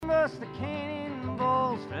First the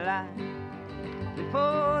cannonballs fly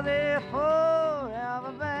before they're full of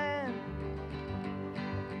a band.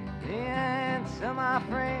 The answer, my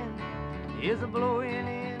friend, is a blowing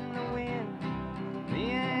in the wind.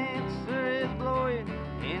 The answer is blowing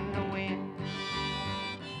in the wind.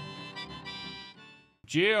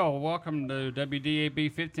 Jill, welcome to WDAB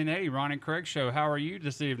 1580, Ron and Craig Show. How are you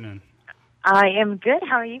this evening? I am good.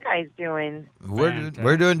 How are you guys doing?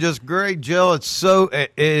 We're doing just great, Jill.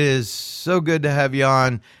 It is so good to have you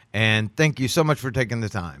on, and thank you so much for taking the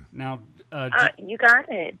time. Now, You got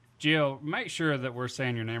it. Jill, make sure that we're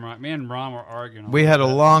saying your name right. Me and Ron were arguing. We had a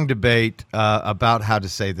long debate about how to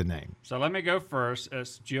say the name. So let me go first.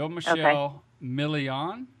 It's Jill Michelle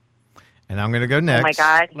Millian. And I'm going to go next. Oh, my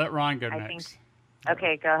God. Let Ron go next.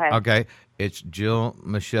 Okay, go ahead. Okay. It's Jill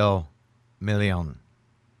Michelle Million.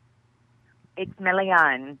 It's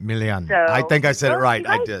Millian. Million. So, I think I said it right.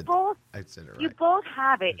 I did. I said it right. You both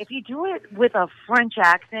have it. If you do it with a French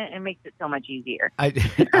accent, it makes it so much easier. I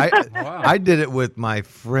did it with my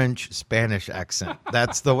French Spanish accent.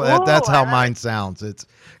 That's how mine sounds. It's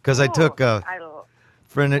because I took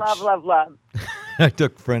French. Love. I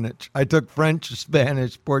took French,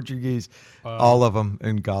 Spanish, Portuguese, all of them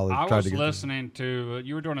in college. I was listening to,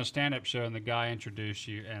 you were doing a stand-up show, and the guy introduced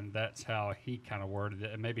you, and that's how he kind of worded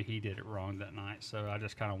it. And maybe he did it wrong that night, so I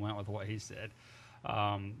just kind of went with what he said.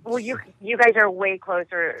 Well, you guys are way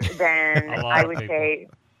closer than I would say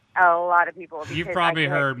a lot of people. You've probably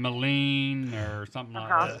heard Malene or something like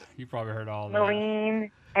that. You probably heard all that.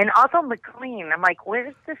 Malene. And also McLean. I'm like,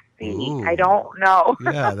 where's the C? Ooh. I don't know.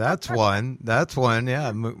 Yeah, that's one.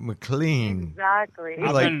 Yeah, McLean. Exactly.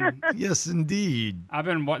 Yes, indeed.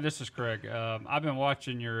 This is Craig. I've been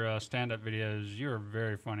watching your stand-up videos. You're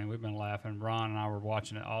very funny. We've been laughing. Ron and I were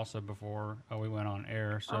watching it also before we went on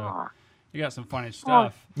air. So you got some funny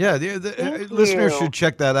stuff. Yeah, the listeners should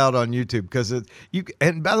check that out on YouTube because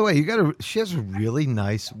and by the way, she has a really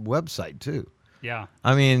nice website too. Yeah.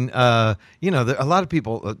 I mean, a lot of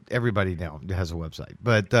people, everybody now has a website,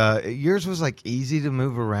 but yours was like easy to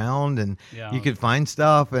move around and you could find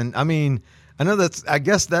stuff. And I mean, I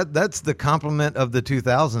guess that's the compliment of the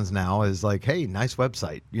 2000s now is like, hey, nice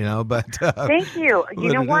website, but. Thank you.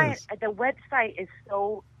 You know what? The website is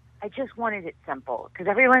I just wanted it simple because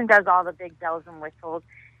everyone does all the big bells and whistles.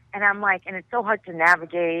 And I'm like, and it's so hard to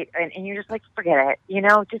navigate, and you're just like, forget it,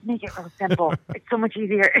 just make it real simple. It's so much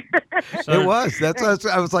easier. It was.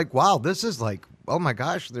 I was like, wow, this is like, oh my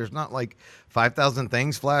gosh, there's not like 5,000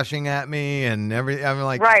 things flashing at me and everything. I'm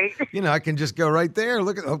like, right. I can just go right there.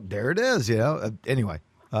 Look at, there it is. Anyway.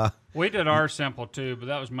 We did ours simple too, but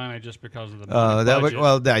that was mainly just because of the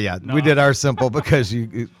budget. We did ours simple because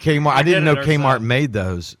Kmart. I didn't know Kmart made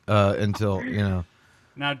those until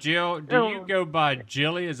Now, Jill, do you go by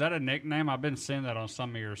Jilly? Is that a nickname? I've been seeing that on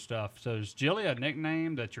some of your stuff. So is Jilly a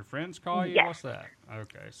nickname that your friends call you? Yes. What's that?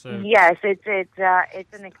 Okay, so yes, it's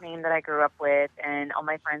a nickname that I grew up with, and all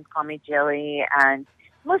my friends call me Jilly, and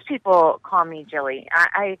most people call me Jilly.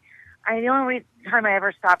 The only time I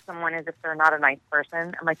ever stop someone is if they're not a nice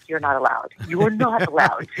person. I'm like, you're not allowed. You are not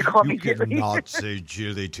allowed to call me Jilly. You cannot say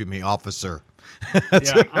Jilly to me, officer. I'm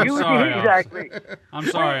sorry, exactly. Officer. I'm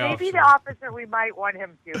sorry, maybe officer. the officer we might want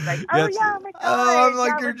him to. Like, I'm like, I'm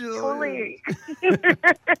like, you're Jilly.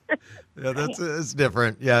 Yeah, it's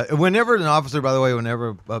different. Yeah, whenever an officer, by the way,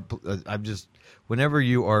 whenever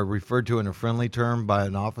you are referred to in a friendly term by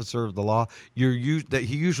an officer of the law, he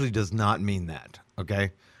usually does not mean that.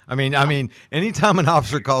 Okay. I mean, anytime an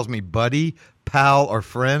officer calls me buddy, pal, or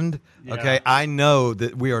friend, okay, I know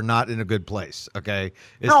that we are not in a good place, okay?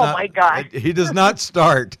 My God. He does not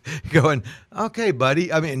start going, okay,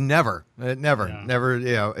 buddy. I mean, never.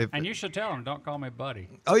 And you should tell him, don't call me buddy.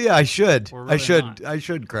 Oh, yeah, I should. Really I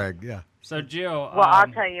should, Craig, yeah. So, Jill. Well,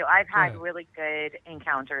 I'll tell you, I've had really good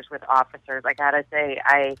encounters with officers. I got to say,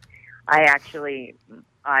 I actually...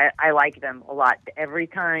 I like them a lot. Every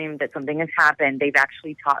time that something has happened, they've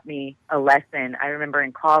actually taught me a lesson. I remember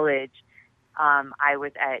in college, I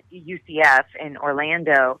was at UCF in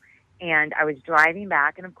Orlando, and I was driving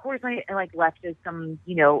back, and of course I left at some,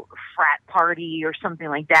 frat party or something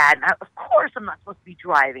like that. And of course I'm not supposed to be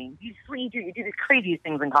driving. You do the craziest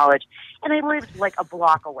things in college. And I lived like a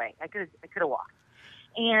block away. I could have walked.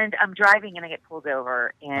 And I'm driving, and I get pulled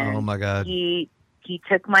over, and oh my God. He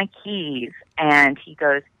took my keys, and he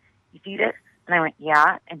goes, "You see this?" And I went,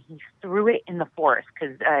 "Yeah." And he threw it in the forest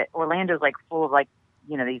because Orlando's like full of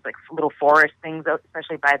these like little forest things,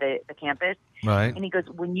 especially by the campus. Right. And he goes,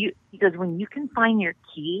 when you can find your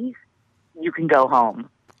keys, you can go home.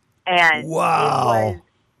 And wow, it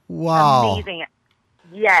was amazing.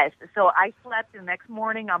 Yes. So I slept the next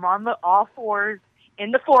morning. I'm on all fours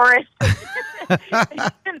in the forest.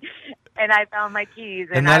 And I found my keys,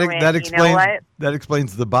 and I went, explains, you know what? That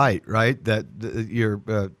explains the bite, right? That you're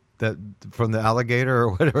that from the alligator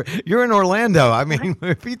or whatever. You're in Orlando. I mean,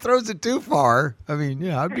 if he throws it too far, I mean,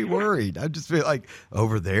 yeah, I'd be worried. I'd just be like,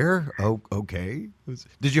 over there? Oh, okay.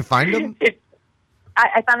 Did you find him?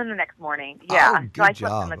 I found him the next morning. Yeah, oh, so I job.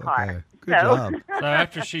 slept in the car. Okay. Good job. So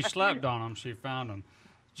after she slept on him, she found him.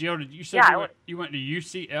 Gio, did you say you went to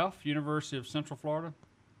UCF, University of Central Florida?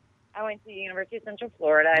 I went to University of Central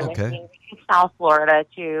Florida. I went Okay. to South Florida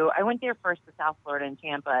too. I went there first to South Florida and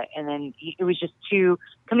Tampa, and then it was just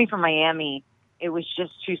coming from Miami, it was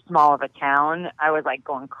just too small of a town. I was like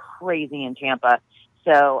going crazy in Tampa.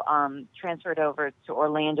 So transferred over to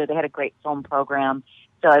Orlando. They had a great film program.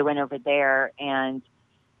 So I went over there, and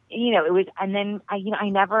it was, and then I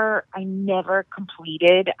never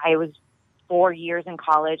completed. I was 4 years in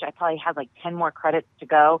college. I probably had like 10 more credits to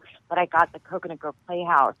go, but I got the Coconut Grove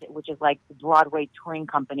Playhouse, which is like the Broadway touring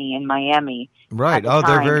company in Miami. Right. Oh,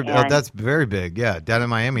 that's very big. Yeah. Down in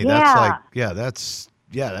Miami. Yeah. That's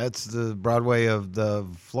the Broadway of the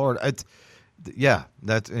Florida.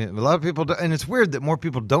 That's a lot of people, and it's weird that more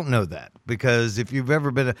people don't know that, because if you've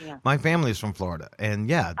ever been, my family's from Florida, and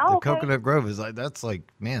the Coconut Grove is like, that's like,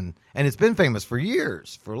 man, and it's been famous for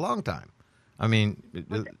years, for a long time. I mean,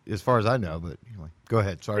 as far as I know, but anyway, go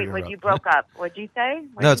ahead. Sorry to interrupt. You broke up. What'd you say?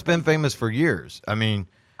 No, it's been famous for years. I mean.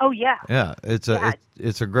 Oh yeah. Yeah, it's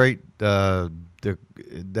a great that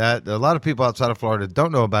a lot of people outside of Florida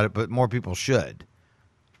don't know about it, but more people should.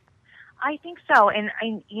 I think so, and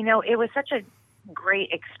it was such a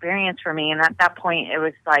great experience for me. And at that point, it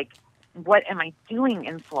was like, what am I doing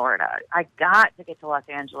in Florida? I got to get to Los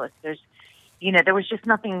Angeles. There was just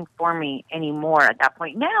nothing for me anymore at that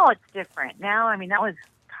point. Now it's different. Now, I mean, that was,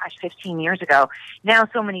 15 years ago. Now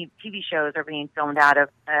so many TV shows are being filmed out of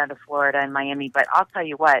Florida and Miami. But I'll tell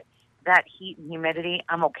you what, that heat and humidity,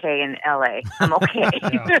 I'm okay in LA. I'm okay.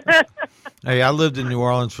 Hey, I lived in New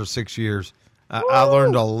Orleans for 6 years. I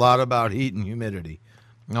learned a lot about heat and humidity.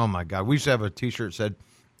 Oh, my God. We used to have a T-shirt that said,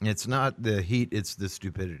 it's not the heat, it's the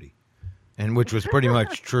stupidity. And which was pretty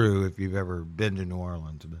much true if you've ever been to New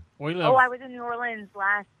Orleans. I was in New Orleans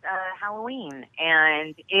last Halloween,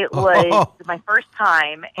 and it was my first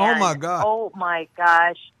time. And, oh, my God. Oh, my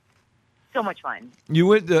gosh. So much fun. You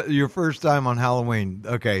went your first time on Halloween.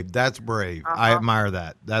 Okay, that's brave. I admire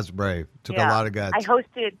that. That's brave. Took a lot of guts.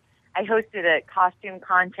 I hosted a costume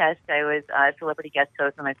contest. I was a celebrity guest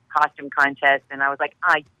host on a costume contest, and I was like,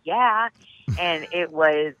 yeah. And it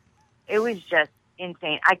was just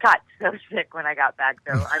insane. I got so sick when I got back,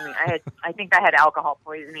 though. I mean, I think I had alcohol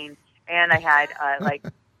poisoning, and I had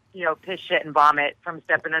piss, shit, and vomit from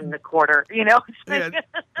stepping in the quarter. Yeah,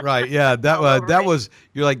 right? Yeah, that was.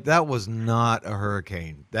 You're like, that was not a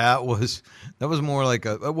hurricane. That was more like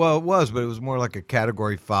it was, but it was more like a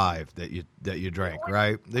Category 5 that you drank,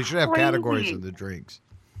 right? They should have categories of the drinks.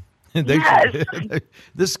 This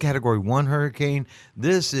is Category 1 hurricane.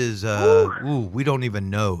 This is we don't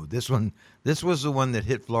even know. This was the one that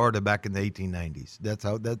hit Florida back in the 1890s.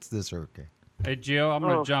 That's this hurricane. Hey Jill, I'm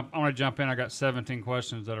gonna jump in. I got 17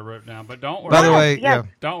 questions that I wrote down, but don't worry. By the way,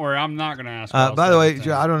 don't worry. I'm not gonna ask. By the way,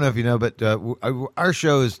 Jill, I don't know if you know, but our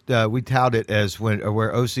show is we tout it as where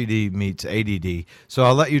OCD meets ADD. So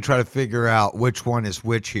I'll let you try to figure out which one is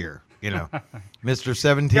which here. Mr.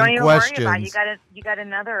 17 don't even questions. Worry about it. You got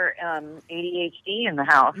another ADHD in the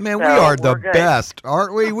house. Man, we are the best,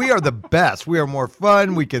 aren't we? We are the best. We are more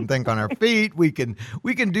fun. We can think on our feet. We can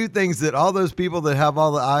do things that all those people that have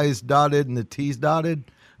all the I's dotted and the T's dotted,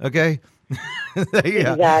 okay?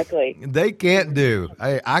 Exactly. They can't do.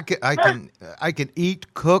 I can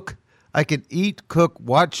eat, cook. I can eat, cook,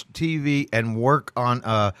 watch TV, and work on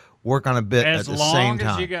a bit at the same time. As long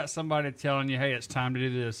as you got somebody telling you, hey, it's time to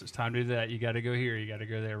do this, it's time to do that, you got to go here, you got to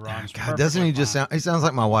go there. Ron's God, doesn't he just sound? He sounds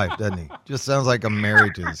like my wife, doesn't he? Just sounds like I'm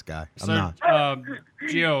married to this guy. I'm not.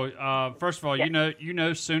 Gio, first of all, you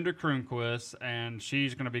know Sunda Kroonquist, and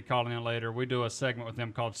she's going to be calling in later. We do a segment with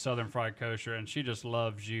them called Southern Fried Kosher, and she just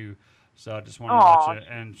loves you. So I just want to let you.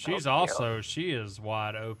 And she is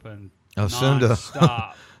wide open. Oh, Sunda.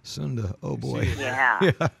 Stop. Sunda. Oh boy.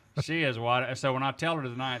 Yeah. She is wide. So when I tell her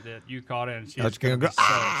tonight that you called in, she's going to be so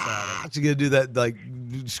excited. She's going to do that like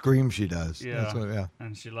scream she does. Yeah.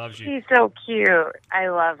 And she loves you. She's so cute. I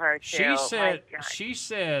love her too. She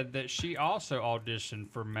said that she also auditioned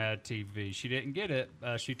for Mad TV. She didn't get it.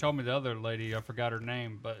 She told me the other lady, I forgot her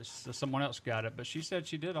name, but someone else got it. But she said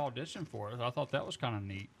she did audition for it. I thought that was kind of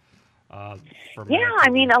neat. For yeah, Mad I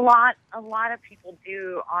TV. mean, a lot of people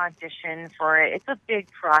do audition for it. It's a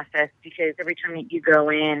big process because every time that you go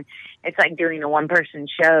in, it's like doing a one-person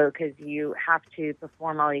show because you have to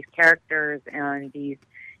perform all these characters and these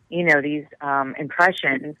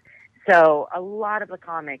impressions. So a lot of the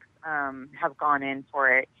comics have gone in for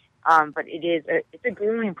it. But it's a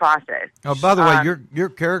grueling process. Oh, by the way, your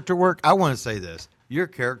character work, I want to say this. Your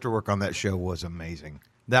character work on that show was amazing.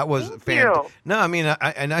 That was fantastic. No, I mean,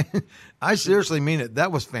 I seriously mean it.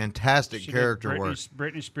 That was fantastic character work.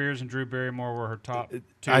 Britney Spears and Drew Barrymore were her top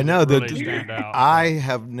two. I know that really stand out. I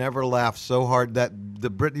have never laughed so hard that the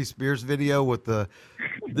Britney Spears video with the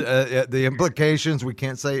implications we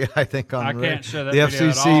can't say. I think on can't show that the video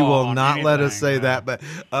at FCC all will on not let us say anything, that. But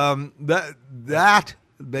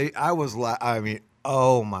I mean.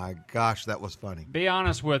 Oh my gosh, that was funny. Be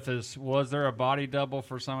honest with us. Was there a body double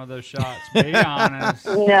for some of those shots? Be honest.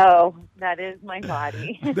 No, that is my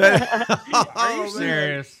body. Are you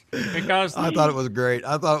serious? Because I thought it was great.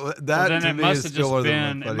 I thought that then to it me must is have still just one of the been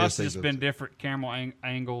funniest it must have things just been different camera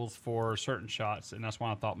angles for certain shots, and that's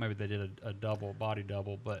why I thought maybe they did a double body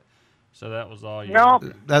double. But so that was all you. No,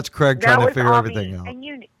 that's Craig trying to figure everything out. And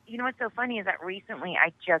you know what's so funny is that recently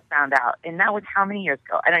I just found out, and that was how many years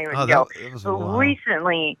ago? I don't even know. That was a but while.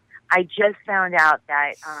 recently I just found out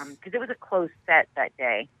that because it was a closed set that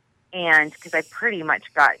day, and because I pretty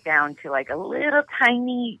much got down to like a little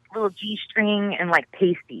tiny little G-string and like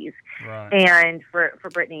pasties, Right. and for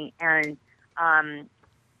Brittany, and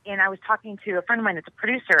I was talking to a friend of mine that's a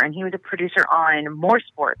producer, and he was a producer on More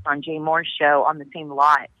Sports on Jay Moore's show on the same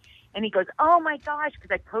lot, and he goes, "Oh my gosh,"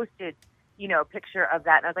 because I posted, a picture of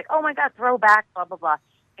that, and I was like, "Oh my God, throwback, blah blah blah,"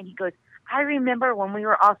 and he goes, "I remember when we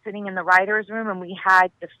were all sitting in the writers' room and we had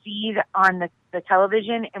the feed on the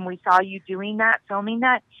television and we saw you doing that, filming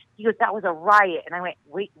that." He goes, "That was a riot." And I went,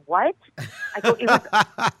 "Wait, what?" I go, "It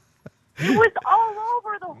was all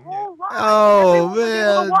over the whole lot. Oh, Everyone was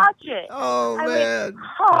able man. to watch it." Oh I man! Went,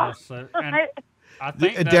 "Huh." So, and I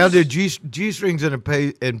think Down to that's- G strings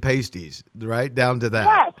and pasties, right? Down to that.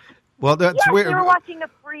 Yes. Well, that's Yes, weird. we were watching a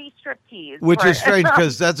free striptease. Which is strange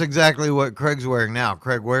because that's exactly what Craig's wearing now.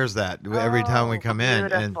 Craig wears that every time we come in,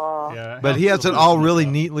 and beautiful. yeah, but he has it all really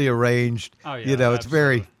neatly arranged. Oh, yeah, It's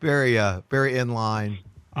very in line.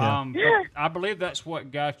 Yeah. But I believe that's what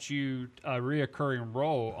got you a reoccurring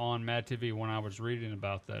role on Mad TV when I was reading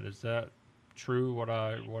about that. Is that true? What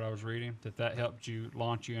I was reading, that helped you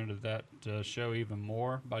launch you into that show even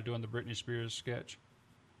more by doing the Britney Spears sketch.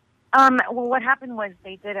 Well, what happened was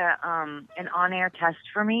they did an on-air test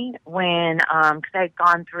for me when because I had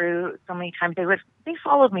gone through so many times. They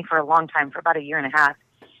followed me for a long time, for about a year and a half,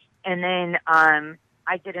 and then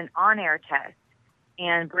I did an on-air test,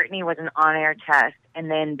 and Brittany was an on-air test, and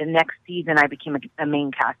then the next season I became a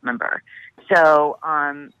main cast member. So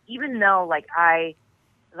even though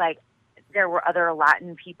there were other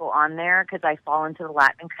Latin people on there because I fall into the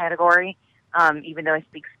Latin category, even though I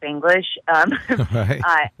speak Spanglish.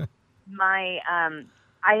 Right.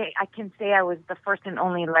 I can say I was the first and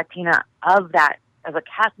only Latina of a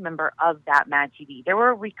cast member of that Mad TV. There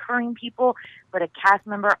were recurring people, but a cast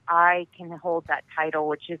member, I can hold that title,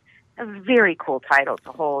 which is a very cool title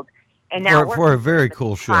to hold. And now for a very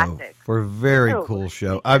cool show. classic. For a very Oh, cool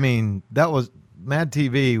show. I mean, that was Mad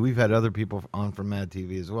TV. We've had other people on from Mad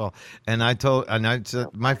TV as well. And I said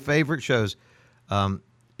my favorite shows.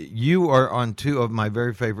 You are on two of my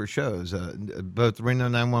very favorite shows, both Reno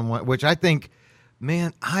 911, which I think,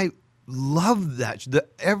 man, I love that.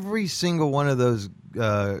 Every single one of those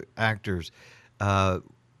actors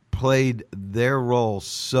played their role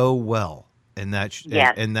so well in that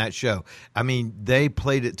in that show. I mean, they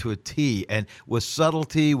played it to a T, and with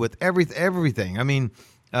subtlety, with everything. I mean,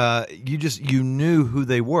 you knew who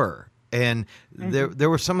they were, and there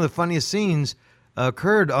were some of the funniest scenes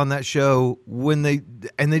occurred on that show when they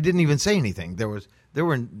didn't even say anything. There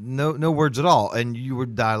were no words at all, and you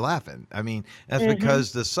would die laughing. I mean, that's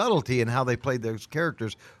because the subtlety and how they played those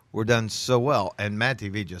characters were done so well. And Mad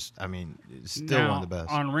TV is still one of the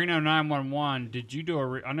best. On Reno 911, did you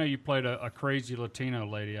do I know you played a crazy Latino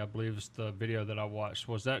lady, I believe is the video that I watched.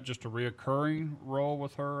 Was that just a reoccurring role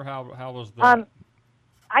with her? How was that?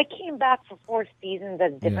 I came back for 4 seasons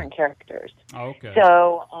as different characters. Oh, okay.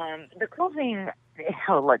 So the cool thing,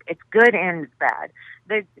 look, it's good and it's bad.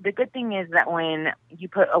 The good thing is that when you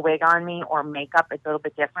put a wig on me or makeup, it's a little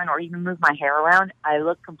bit different, or even move my hair around, I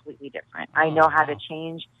look completely different. I know how to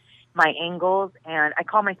change my angles, and I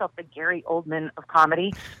call myself the Gary Oldman of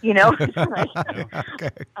comedy, you know.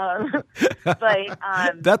 But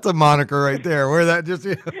that's a moniker right there. Where that just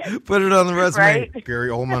put it on the resume. Right? Gary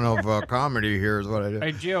Oldman of comedy. Here is what I do.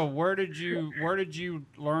 Hey Jill, where did you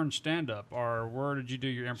learn stand up, or where did you do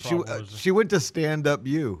your improv? She went to Stand Up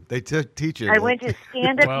U. They teach it. I went to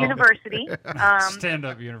Stand Up University. Stand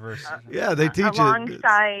Up University. Yeah, they teach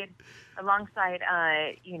alongside,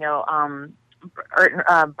 you know,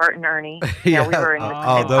 Bert and Ernie. You know, we were in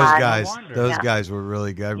the those class. guys. Those guys were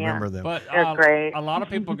really good. I remember them. But they're great. A lot of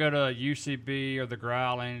people go to UCB or the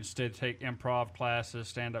Growlings to take improv classes,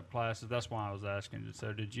 stand-up classes. That's why I was asking.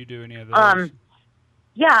 So, did you do any of those?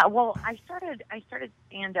 Yeah. Well, I started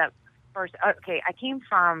stand-up first. Okay, I came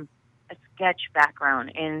from a sketch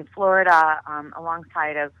background in Florida,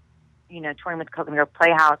 alongside of, you know, touring with the Coconut Grove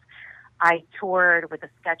Playhouse. I toured with a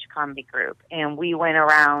sketch comedy group, and we went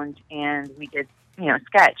around and we did, you know,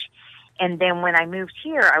 sketch. And then when I moved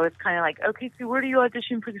here, I was kind of like, okay, so where do you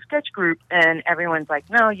audition for the sketch group? And everyone's like,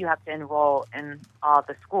 no, you have to enroll in all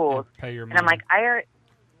the schools. And pay your money. And I'm like, I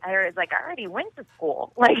already went to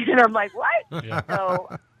school. Like, and I'm like, what? Yeah. So,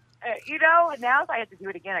 you know, now if I have to do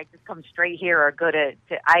it again, I just come straight here or go to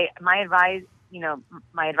my advice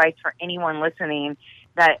for anyone listening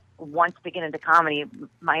that wants to get into comedy,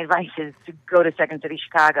 my advice is to go to Second City,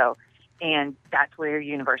 Chicago, and that's where your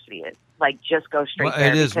university is. Like, just go straight there.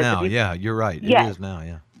 It is now. Yeah, you're right. Yeah. It is now,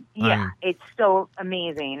 yeah. Yeah, it's so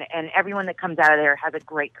amazing, and everyone that comes out of there has a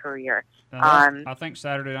great career. I think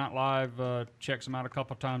Saturday Night Live checks them out a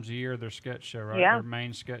couple times a year, their sketch show, right? Yeah. Their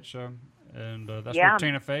main sketch show. And that's where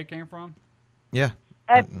Tina Fey came from? Yeah.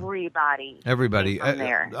 Everybody came from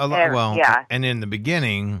there. And in the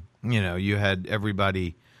beginning, you know, you had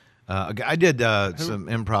everybody. I did some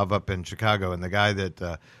improv up in Chicago, and the guy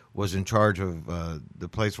that was in charge of the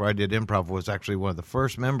place where I did improv was actually one of the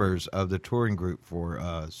first members of the touring group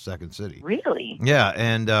for Second City. Really? Yeah,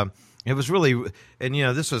 and it was really, and you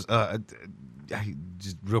know, this was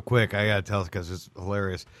just real quick. I gotta tell it because it's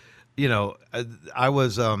hilarious. You know, I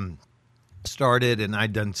was. Started, and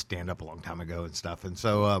I'd done stand-up a long time ago and stuff, and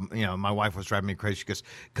so you know, my wife was driving me crazy. She goes,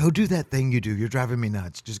 go do that thing you do, you're driving me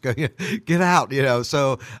nuts, just go, get out, you know.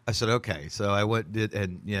 So I said, okay. So I went,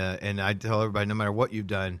 and I tell everybody, no matter what you've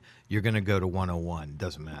done, you're going to go to 101.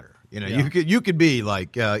 Doesn't matter, you know. You could be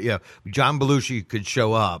like, John Belushi could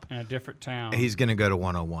show up in a different town, he's going to go to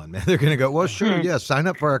 101. They're going to go, well, sure, sign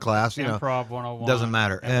up for our class, you Improv know. 101 doesn't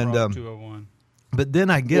matter. Improv And 201. But then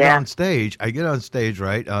I get on stage.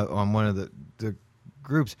 Right, on one of the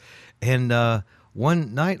groups, and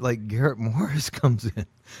one night, like, Garrett Morris comes in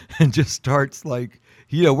and just starts like,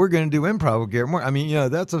 you know, we're going to do improv with Garrett Morris. I mean, you know,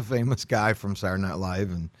 that's a famous guy from Saturday Night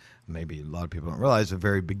Live, and maybe a lot of people don't realize the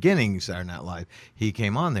very beginning of Saturday Night Live, he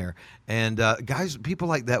came on there, and people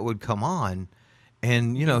like that would come on.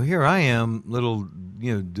 And, you know, here I am, little,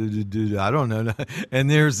 you know, I don't know.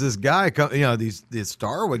 And there's this guy, you know, this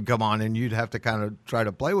star would come on, and you'd have to kind of try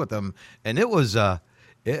to play with him. And it was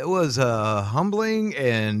humbling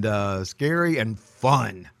and scary and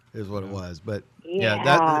fun is what it was. But,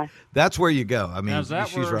 that's where you go. I mean, now, is that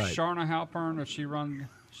she's where right. Sharna Halpern, does she runs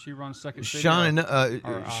Second City?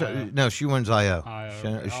 No, she runs I.O.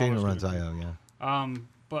 Shana runs I.O., yeah.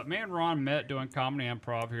 But me and Ron met doing comedy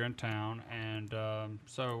improv here in town, and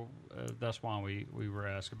so that's why we were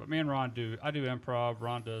asking. But me and Ron I do improv,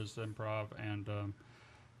 Ron does improv, and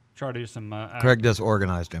try to do some... Craig does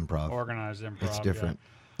organized improv. It's different.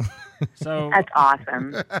 Yeah. So that's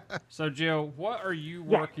awesome. So, Jill, what are you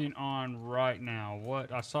working on right now?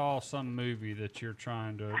 I saw some movie that you're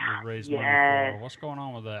trying to raise money for. What's going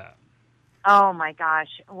on with that? Oh my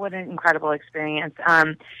gosh, what an incredible experience!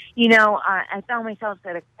 You know, I found myself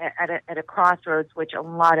at a crossroads, which a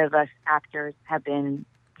lot of us actors have been,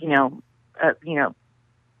 looking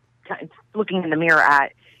in the mirror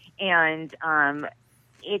at, and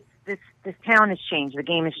it's this town has changed. The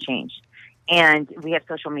game has changed, and we have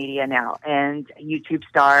social media now, and YouTube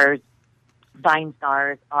stars, Vine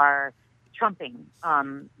stars are trumping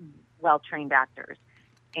well-trained actors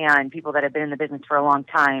and people that have been in the business for a long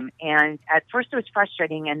time. And at first it was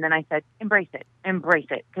frustrating, and then I said, embrace it.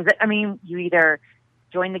 Because, I mean, you either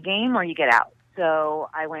join the game or you get out. So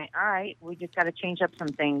I went, all right, we just got to change up some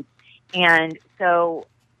things. And so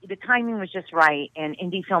the timing was just right, and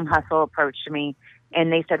Indie Film Hustle approached me, and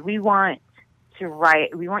they said, we want you to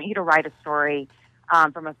write a story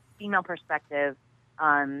from a female perspective,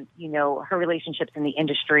 you know, her relationships in the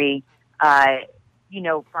industry,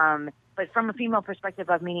 but from a female perspective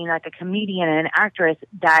of meaning like a comedian and an actress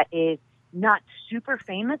that is not super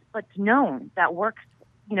famous, but known, that works,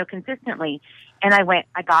 you know, consistently. And I went,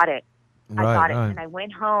 I got it. I got it. And I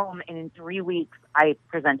went home, and in 3 weeks, I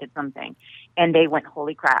presented something. And they went,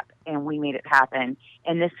 holy crap, and we made it happen.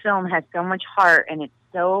 And this film has so much heart, and it's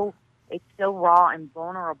so raw and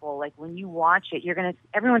vulnerable. Like, when you watch it,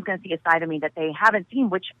 everyone's gonna see a side of me that they haven't seen,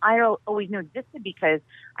 which I always knew existed because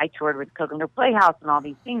I toured with Coconut Playhouse and all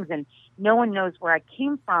these things, and no one knows where I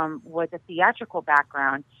came from with a theatrical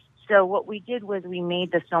background. So what we did was we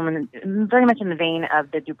made this film very much in the vein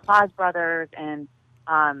of the Duplass brothers and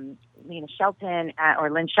Lynn Shelton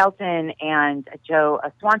and Joe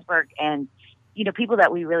Swansburg, and people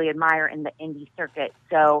that we really admire in the indie circuit.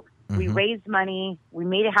 So we raised money, we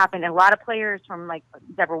made it happen. And a lot of players from like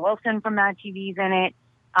Deborah Wilson from Mad TV's in it,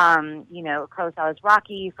 Carlos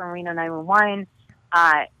Alazraqui from Reno 911.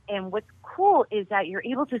 And what's cool is that you're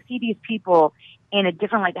able to see these people in a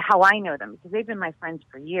different light, how I know them, because they've been my friends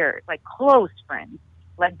for years, like close friends,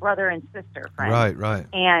 like brother and sister friends. Right.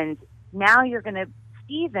 And now you're going to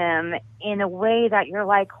see them in a way that you're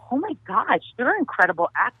like, oh my gosh, they're incredible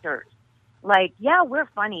actors. Like, yeah, we're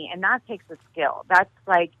funny, and that takes a skill. That's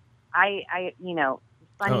like, funny.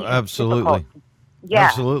 Oh, absolutely. Yeah,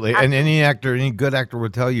 absolutely. And any good actor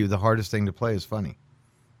would tell you the hardest thing to play is funny.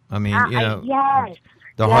 I mean, yes.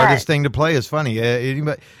 The hardest thing to play is funny.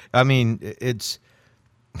 Because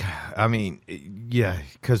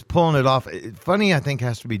pulling it off, funny, I think,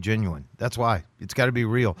 has to be genuine. That's why. It's got to be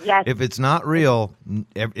real. Yes. If it's not real,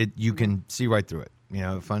 you can see right through it.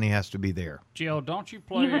 Funny has to be there. Jill, don't you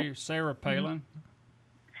play Sarah Palin?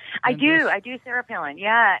 I do Sarah Palin,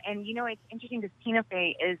 yeah. And, it's interesting because Tina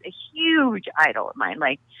Fey is a huge idol of mine.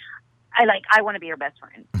 I want to be her best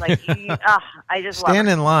friend. Like, I just stand love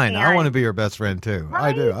her. in line. And I want to be her best friend too. Right?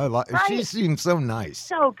 I do. Right? She seems so nice.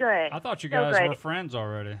 So good. I thought you guys were friends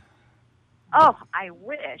already. Oh, I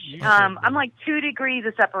wish. I'm like 2 degrees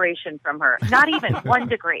of separation from her. Not even 1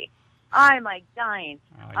 degree. I'm like dying.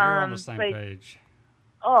 You're on the same page.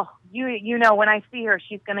 Oh, when I see her,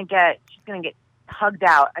 she's gonna get hugged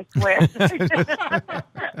out. I swear.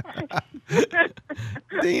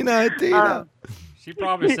 Tina. She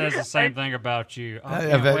probably says the same thing about you.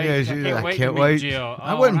 I can't wait. Jill.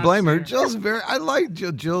 I wouldn't blame her. Jill's I like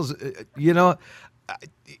Jill. Jill's.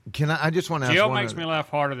 Can I just want to ask Jill makes me laugh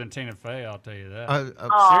harder than Tina Fey. I'll tell you that.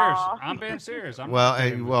 Serious. I'm being serious.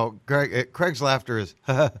 Craig's laughter is.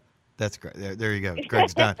 That's great. There you go.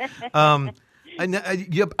 Craig's done. I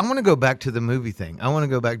want to go back to the movie thing. I want to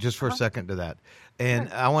go back just for a second to that.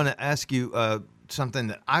 And I want to ask you something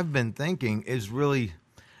that I've been thinking is really,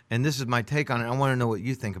 and this is my take on it. I want to know what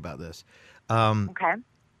you think about this. Okay.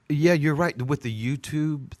 Yeah, you're right with the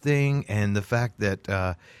YouTube thing and the fact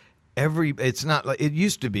that it's not like it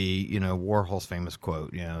used to be, Warhol's famous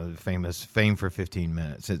quote, famous fame for 15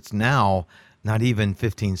 minutes. It's now not even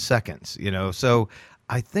 15 seconds, So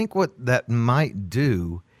I think what that might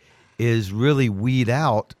do is really weed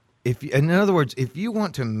out. In other words, if you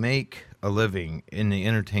want to make a living in the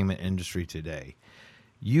entertainment industry today,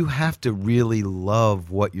 you have to really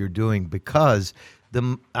love what you're doing because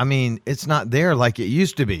it's not there like it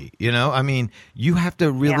used to be. You have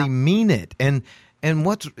to really mean it. And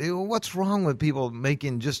what's wrong with people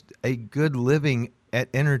making just a good living at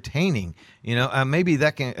entertaining? Maybe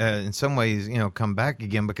that can in some ways come back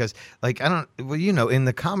again because in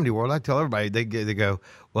the comedy world I tell everybody they go,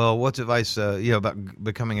 well, what's advice about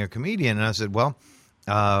becoming a comedian? And I said, well,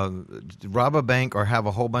 rob a bank or have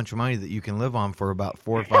a whole bunch of money that you can live on for about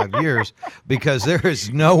 4 or 5 years because there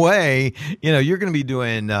is no way you're going to be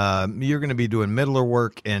doing middler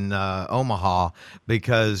work in Omaha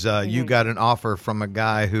because you got an offer from a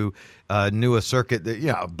guy who knew a circuit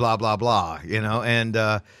that blah blah blah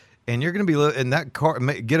and you're going to be in that car.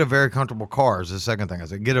 Get a very comfortable car is the second thing I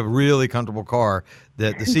said. Get a really comfortable car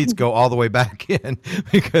that the seats go all the way back in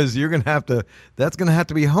because you're going to have to. That's going to have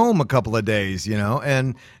to be home a couple of days,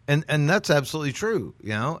 and that's absolutely true,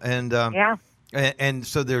 And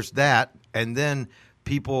so there's that, and then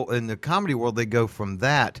people in the comedy world they go from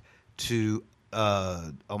that to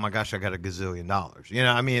oh my gosh, I got $1 gazillion.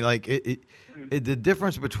 The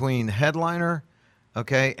difference between headliner,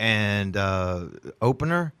 okay, and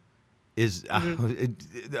opener. Is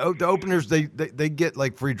the openers they get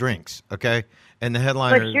like free drinks, okay, and the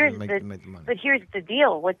headliners make the money. But here's the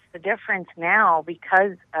deal: what's the difference now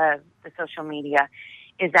because of the social media?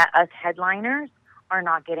 Is that us headliners are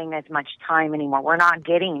not getting as much time anymore. We're not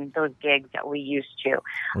getting those gigs that we used to.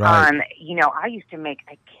 Right. I used to make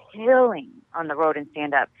a killing on the road and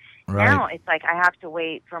stand up. Right. Now it's like I have to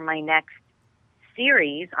wait for my next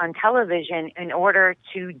series on television in order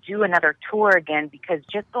to do another tour again because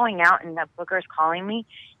just going out and the booker's calling me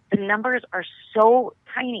the numbers are so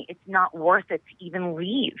tiny. It's not worth it to even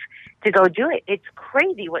leave to go do it. It's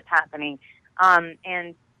crazy what's happening.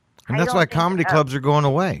 And that's why comedy clubs are going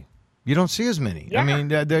away. You don't see as many. Yeah. I mean,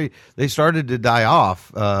 they started to die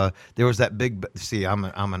off. There was that big. See, I'm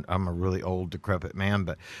a really old, decrepit man,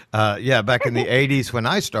 but back in the '80s when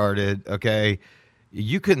I started, okay,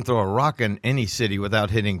 you couldn't throw a rock in any city without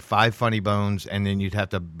hitting 5 funny bones, and then you'd have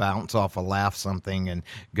to bounce off a laugh something and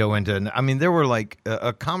go into. I mean, there were like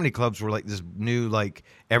comedy clubs were like this new, like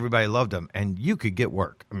everybody loved them, and you could get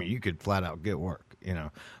work. I mean, you could flat out get work.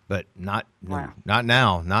 But not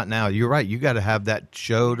now. You're right. You got to have that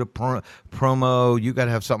show to promo. You got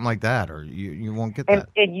to have something like that, or you won't get that.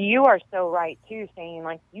 And you are so right too, saying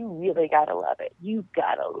like you really got to love it. You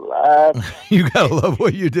got to love. You got to love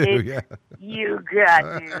what you do. Yeah. You got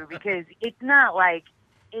to, because it's not like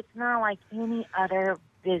any other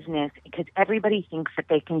business, because everybody thinks that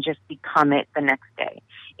they can just become it the next day.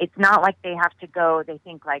 It's not like they have to go. They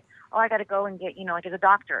think like, oh, I got to go and get, like as a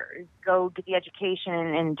doctor, go get the education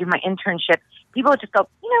and do my internship. People just go,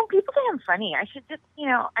 people think I'm funny. I should just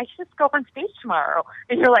go up on stage tomorrow.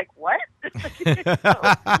 And you're like, what?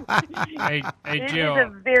 Hey, Jill. It is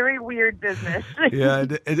a very weird business. Yeah,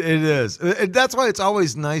 it is. That's why it's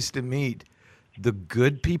always nice to meet the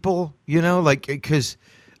good people, because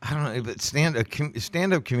I don't know, but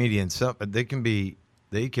stand-up comedians,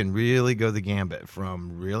 they can really go the gambit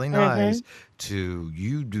from really nice to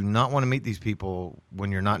you do not want to meet these people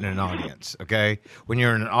when you're not in an audience, okay? When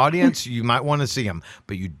you're in an audience, you might want to see them,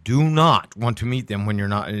 but you do not want to meet them when you're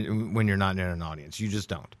not in an audience. You just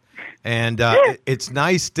don't. And it's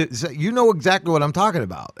nice to exactly what I'm talking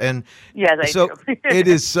about. And yes, I do. it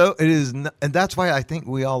is, and that's why I think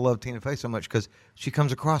we all love Tina Fey so much, because she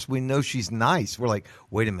comes across. We know she's nice. We're like,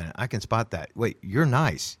 wait a minute, I can spot that. Wait, you're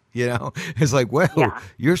nice. It's like, well,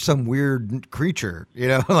 you're some weird creature.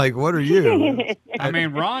 Like, what are you? I mean,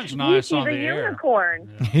 Ron's nice on the air. He's a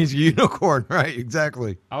unicorn. Yeah. He's a unicorn, right?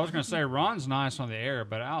 Exactly. I was going to say Ron's nice on the air,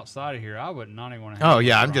 but outside of here, I would not even want to. Oh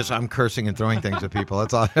yeah, I'm cursing and throwing things at people.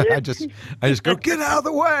 That's all. I just go, get out of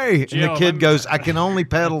the way, Jill, and the kid goes, I can only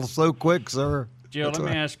pedal so quick, sir. Jill, let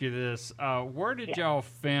me ask you this: where did y'all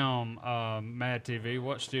film Mad TV?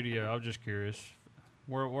 What studio? I'm just curious.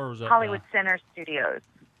 Where was that? Hollywood Center Studios.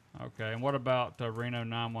 Okay, and what about Reno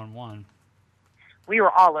 911? We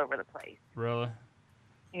were all over the place. Really?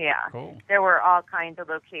 Yeah. Cool. There were all kinds of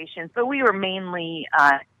locations, but we were mainly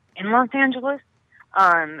in Los Angeles.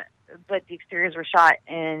 But the exteriors were shot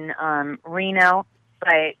in Reno,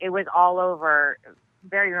 but it was all over,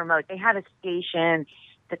 very remote. They had a station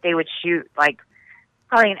that they would shoot like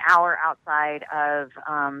probably an hour outside of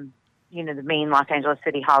the main Los Angeles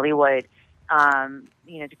city, Hollywood.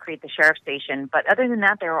 To create the sheriff station. But other than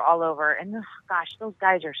that, they were all over. And those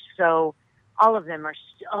guys are all of them are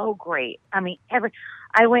so great. I mean,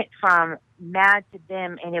 I went from Mad to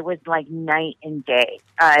them, and it was like night and day.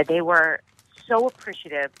 They were so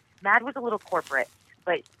appreciative. Mad was a little corporate,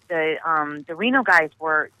 but the Reno guys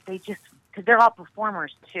because they're all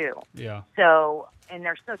performers too. Yeah. So, and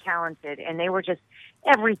they're so talented, and they were just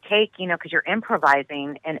every take, because you're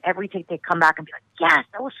improvising, and every take they come back and be like, yes,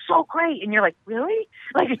 that was so great. And you're like, really?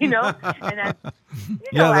 Like, and then,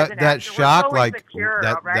 that shock, so like,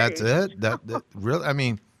 that's it? That really, I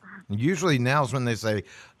mean, usually now is when they say,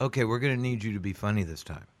 okay, we're going to need you to be funny this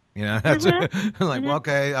time. That's like, well,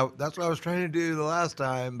 okay, that's what I was trying to do the last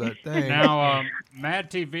time, but thanks. Now, Mad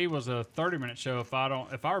TV was a 30-minute show. If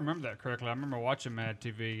I remember that correctly, I remember watching Mad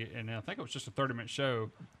TV, and I think it was just a 30-minute show,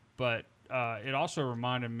 but it also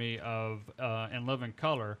reminded me of In Living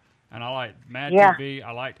Color, and I liked Mad TV.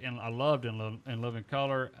 I loved In Living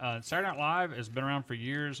Color. Saturday Night Live has been around for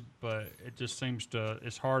years, but it just seems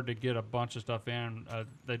it's hard to get a bunch of stuff in.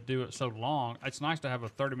 They do it so long. It's nice to have a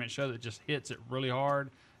 30-minute show that just hits it really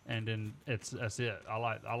hard. And then that's it. I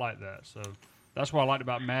like that. So that's what I liked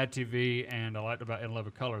about Mad TV, and I liked about In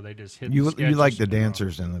Living Color. They just hit. You like the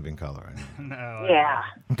dancers in Living Color? No. Yeah.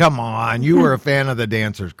 Come on, you were a fan of the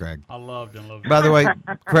dancers, Craig. I loved In Living. By the way,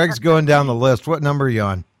 Craig's going down the list. What number are you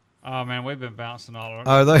on? Oh man, we've been bouncing all over.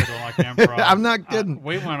 Are they? Like improv. I'm not kidding.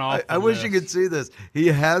 We went off. I wish you could see this. He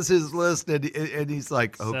has his list, and he's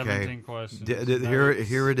like, okay, 17 questions.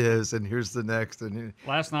 Here it is, and here's the next. And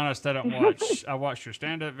last night I stayed up and watched. I watched your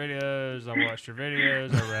stand-up videos. I watched your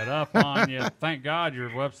videos. I read up on you. Thank God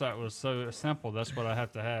your website was so simple. That's what I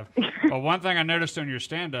have to have. But one thing I noticed on your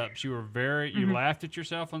stand-ups, you were you laughed at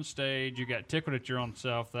yourself on stage. You got tickled at your own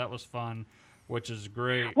self. That was fun, which is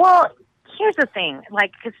great. Well, here's the thing,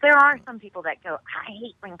 because there are some people that go, I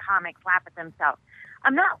hate when comics laugh at themselves.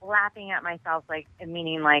 I'm not laughing at myself, like,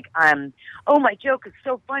 meaning like, oh, my joke is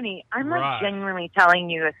so funny. I'm like genuinely telling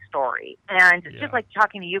you a story. And just like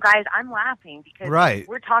talking to you guys, I'm laughing because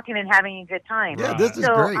we're talking and having a good time. Yeah, this is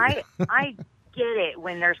great. I get it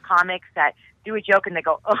when there's comics that do a joke and they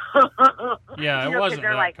go, oh. Yeah, it wasn't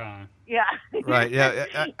that like, kind. Yeah. Right,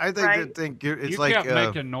 yeah. I think it's like... You kept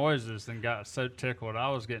making noises and got so tickled. I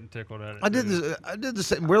was getting tickled at it. I did the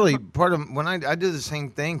same, really, part of... when I did the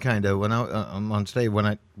same thing, kind of, when I'm on stage,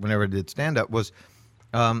 whenever I did stand-up, was...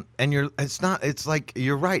 and it's like,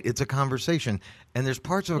 you're right, it's a conversation. And there's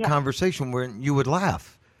parts of a conversation where you would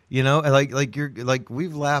laugh. You know, like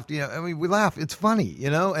we've laughed. You know, I mean, we laugh. It's funny. You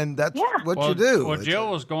know, and that's what you do. Well,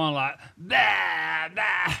 Jill was going like, nah.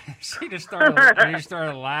 She just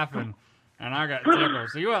started laughing, and I got tickled.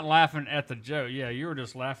 So you weren't laughing at the joke. Yeah, you were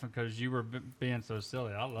just laughing because you were being so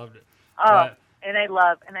silly. I loved it. Oh, and I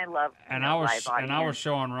love. And I was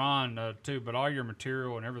showing Ron too. But all your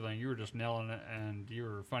material and everything, you were just nailing it, and you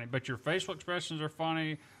were funny. But your facial expressions are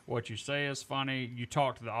funny. What you say is funny. You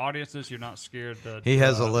talk to the audiences. You're not scared to. He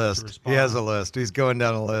has a list. He has a list. He's going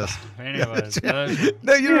down a list. Anyways,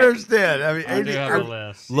 no, you understand. I mean, I do have a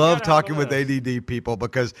list. Love talking with ADD people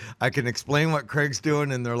because I can explain what Craig's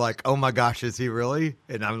doing, and they're like, "Oh my gosh, is he really?"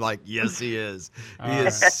 And I'm like, "Yes, he is. He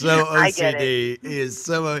is so OCD. He is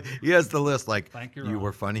so. He has the list. Like, you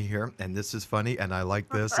were funny here, and this is funny, and I like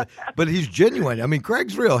this. But he's genuine. I mean,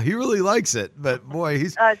 Craig's real. He really likes it. But boy,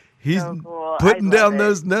 he's so cool. Putting down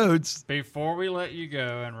those notes. Before we let you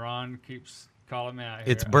go, and Ron keeps calling me out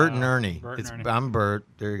here. It's Bert and Ernie. Ernie. I'm Bert.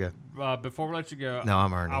 There you go. Before we let you go, no,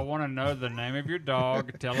 I'm Ernie. I want to know the name of your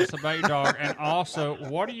dog. Tell us about your dog. And also,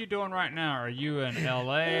 what are you doing right now? Are you in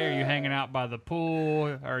L.A.? Are you hanging out by the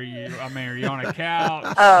pool? Are you on a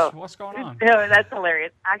couch? Oh. What's going on? No, that's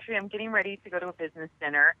hilarious. Actually, I'm getting ready to go to a business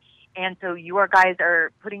dinner. And so you guys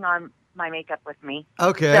are putting on my makeup with me.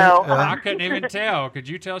 Okay. So, I couldn't even tell. Could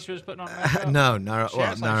you tell she was putting on makeup? No, not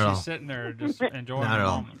at all. She's sitting there just enjoying not the at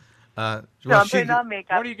all. moment. So I'm putting on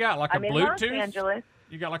makeup. What do you got? Like I'm a in Bluetooth? Los Angeles.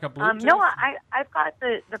 You got like a Bluetooth? No, I've got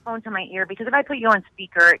the phone to my ear because if I put you on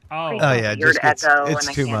speaker, it just gets, echo it's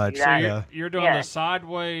and too I can't much. Do that. So you're doing the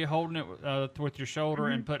sideway, holding it with your shoulder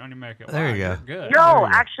and putting on your makeup. There you go. You're good. No,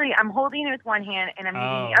 actually, I'm holding it with one hand and I'm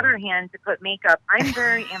using the other hand to put makeup. I'm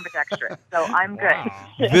very ambidextrous, so I'm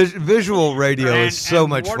good. Visual radio is so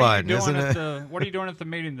much fun, isn't it? What are you doing at the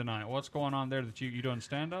meeting tonight? What's going on there? That you doing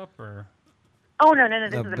stand up or? Oh no!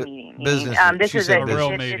 This is a meeting. Business. This is a real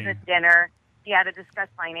meeting. Business dinner. Yeah, to discuss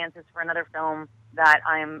finances for another film that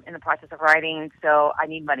I'm in the process of writing. So I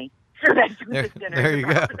need money. So that's what this dinner there you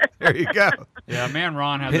go. There you go. Yeah, me and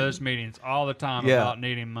Ron have those meetings all the time about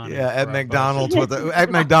neeting money. Yeah, at McDonald's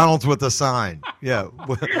with a sign. Yeah,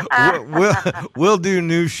 we'll do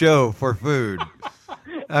new show for food.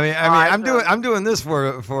 I mean, I'm doing this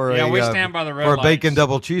for we stand by the red for a lights. bacon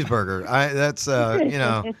double cheeseburger. That's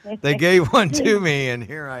they gave one to me, and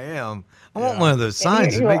here I am. I want one of those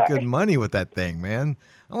signs to make good money with that thing, man.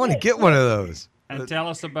 I want to get one of those. And tell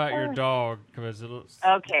us about your dog, because it looks...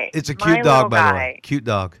 Okay. It's a cute dog, by the way. Cute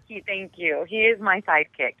dog. Thank you. He is my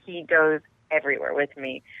sidekick. He goes everywhere with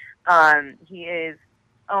me. He is,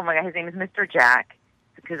 oh my God, his name is Mr. Jack,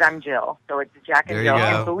 because I'm Jill. So it's Jack and Jill.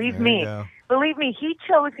 And believe me, he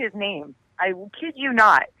chose his name. I kid you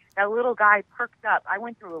not. That little guy perked up. I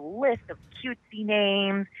went through a list of cutesy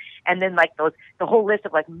names, and then like the whole list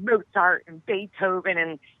of like Mozart and Beethoven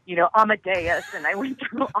and Amadeus, and I went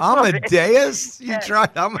through all Amadeus? Of it. You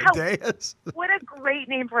tried Amadeus? What a great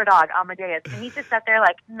name for a dog, Amadeus. And he just sat there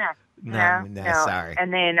like, no, sorry.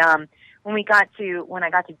 And then when I got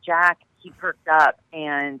to Jack, he perked up,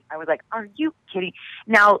 and I was like, are you kidding?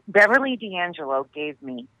 Now, Beverly D'Angelo gave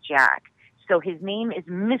me Jack. So his name is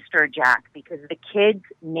Mr. Jack because the kids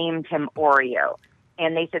named him Oreo.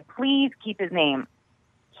 And they said, please keep his name.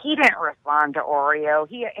 He didn't respond to Oreo.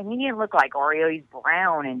 He didn't look like Oreo. He's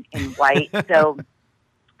brown and white. So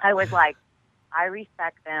I was like, I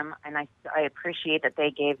respect them, and I appreciate that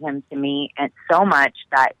they gave him to me, and so much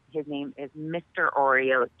that his name is Mr.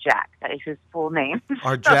 Oreo Jack. That is his full name.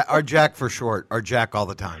 Or Jack for short, or Jack all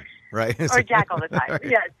the time. Right. Or Jack all the time. Right.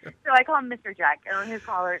 Yes. So I call him Mr. Jack. On his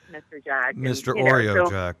collar, it's Mr. Jack. Mr. Oreo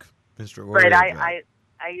Jack. Mr. Oreo But Jack.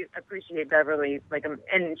 I appreciate Beverly,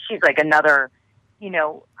 and she's like another.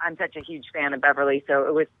 I'm such a huge fan of Beverly, so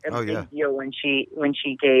it was a big deal when she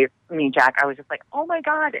gave me Jack. I was just like, oh my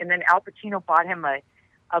God! And then Al Pacino bought him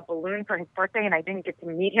a balloon for his birthday, and I didn't get to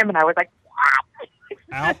meet him, and I was like, what?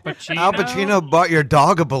 Al Pacino. Al Pacino bought your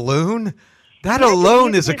dog a balloon? That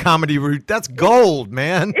alone is a comedy route. That's gold,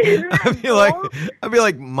 man. I'd be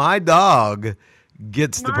like, my dog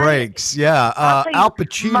gets the breaks. Yeah. Al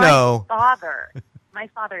Pacino. My father my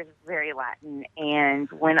father is very Latin, and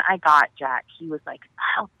when I got Jack, he was like,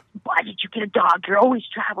 "Oh, why did you get a dog? You're always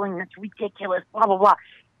traveling. That's ridiculous." Blah blah blah.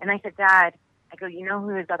 And I said, "Dad," I go, "you know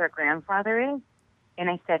who his other grandfather is?" And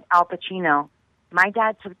I said, "Al Pacino." My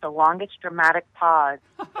dad took the longest dramatic pause,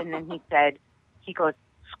 and then he goes,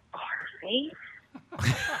 "Scarface."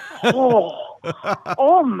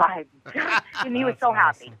 oh my God! And he was so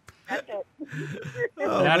happy. That's it.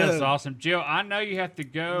 That is awesome, Jill. I know you have to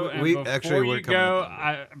go, and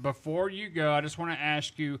before you go, I just want to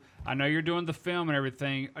ask you. I know you're doing the film and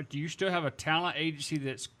everything. Do you still have a talent agency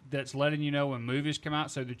that's letting you know when movies come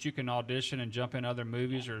out, so that you can audition and jump in other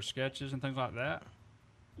movies or sketches and things like that?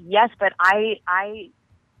 Yes, but I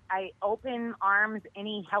open arms.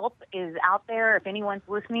 Any help is out there. If anyone's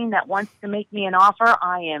listening that wants to make me an offer,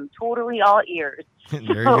 I am totally all ears. There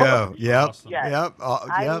you go. Yep. Awesome. Yes. Yep.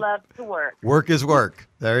 I love to work. Work is work.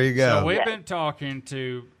 There you go. So we've been talking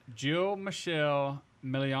to Jill Michelle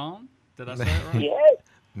Million. Did I say it right? Yes.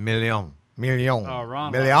 Million. Oh,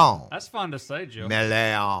 Ron. Million. That's fun to say, Jill.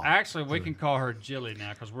 Million. Actually, we can call her Jilly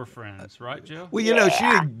now because we're friends, right, Jill? Well, you know, she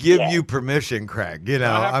didn't give you permission, Craig. You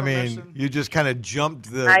know, I mean, permission? you just kind of jumped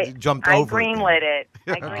over. I it. greenlit it.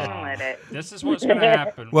 I greenlit it. This is what's going to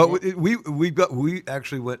happen. Well, we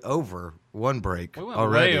actually went over one break We went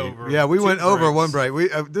already. way over Yeah, we 2 went over breaks. one break.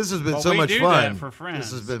 This has been Well, so we much do fun. that for friends.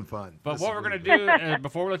 This has been fun. But what we're going to do,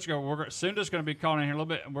 before we let you go, Sunda's going to be calling in here a little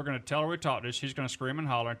bit, and we're going to tell her we talked to her. She's going to scream and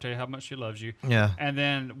holler and tell you how much she loves you. Yeah. And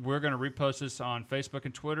then we're going to repost this on Facebook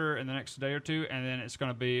and Twitter in the next day or two, and then it's going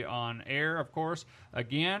to be on air, of course,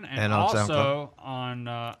 again, and on also on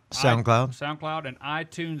SoundCloud and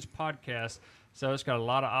iTunes podcast. So it's got a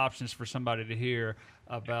lot of options for somebody to hear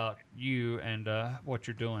about you and what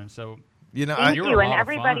you're doing. So Thank you, and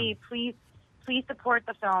everybody, fun. please support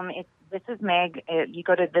the film. It's This Is Meg. You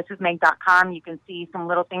go to thisismeg.com. You can see some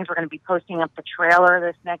little things. We're going to be posting up the trailer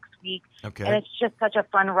this next week, Okay. and it's just such a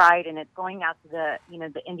fun ride. And it's going out to the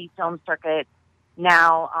the indie film circuit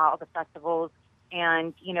now, all the festivals,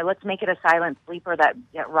 and let's make it a silent sleeper that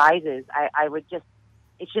rises. I would just.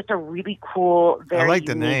 It's just a really cool, very I like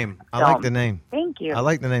the unique name. film. I like the name. Thank you. I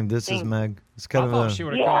like the name. This is Meg. It's kind I of thought she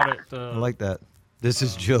would have called it. I like that. This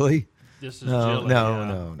is Julie. This is No, Jilly.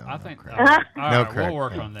 no. I think. Craig. All right, No, Craig, we'll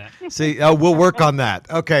work no. on that. See, we'll work on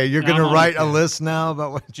that. Okay, you're No, going to I'm write a only list now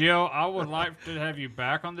about what. Jill, I would like to have you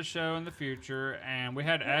back on the show in the future. And we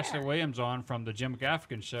had Ashley Williams on from the Jim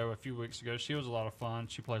Gaffigan show a few weeks ago. She was a lot of fun.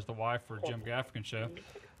 She plays the wife for Jim Gaffigan show.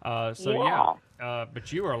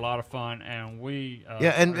 But you were a lot of fun, and we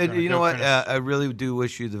And you know what? finish. I really do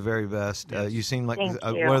wish you the very best. Yes. You seem like Thank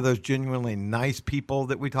you. one of those genuinely nice people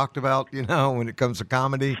that we talked about, when it comes to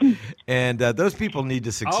comedy. And those people need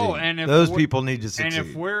to succeed. Oh, and if those we- people need to succeed. And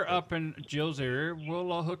if we're up in Jill's area,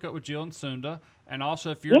 we'll hook up with Jill and Sunda. And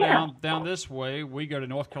also, if you're down this way, we go to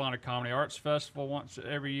North Carolina Comedy Arts Festival once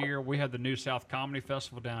every year. We have the New South Comedy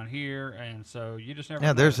Festival down here, and so you just never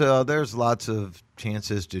know. there's lots of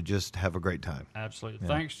chances to just have a great time. Absolutely. Yeah.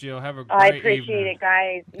 Thanks, Jill. Have a great I appreciate evening. it,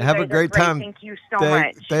 guys. You Have a guys are great time. Thank you so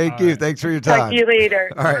much. Thank All you. right. Thanks for your Talk time. to you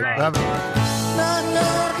later. All right. Bye.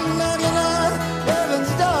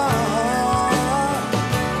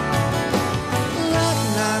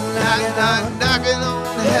 Knocking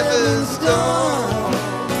on heaven's door.